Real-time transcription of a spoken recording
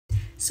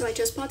So I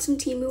just bought some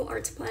Temu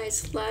art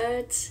supplies.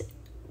 Let's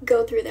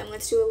go through them.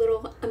 Let's do a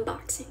little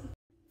unboxing.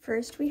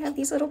 First, we have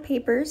these little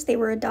papers. They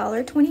were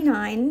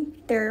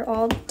 $1.29. They're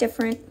all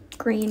different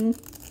green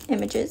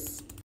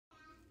images.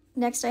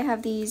 Next, I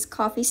have these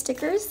coffee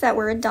stickers that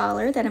were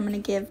 $1 that I'm going to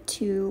give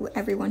to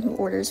everyone who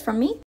orders from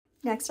me.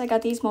 Next, I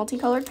got these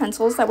multicolored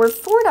pencils that were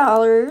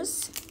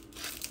 $4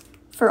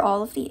 for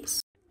all of these.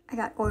 I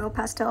got oil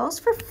pastels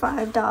for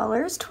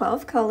 $5,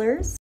 12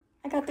 colors.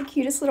 I got the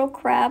cutest little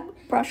crab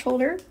brush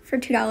holder for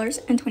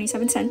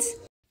 $2.27.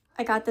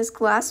 I got this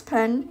glass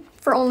pen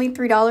for only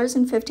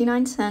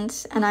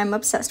 $3.59, and I'm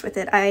obsessed with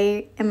it.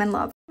 I am in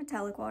love.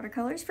 Metallic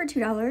watercolors for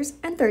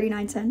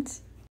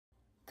 $2.39.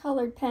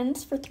 Colored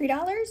pens for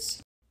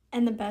 $3.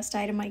 And the best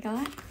item I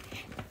got,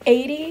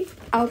 80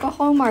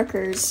 alcohol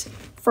markers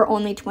for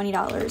only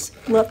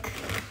 $20. Look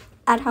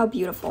at how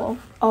beautiful.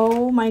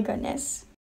 Oh my goodness.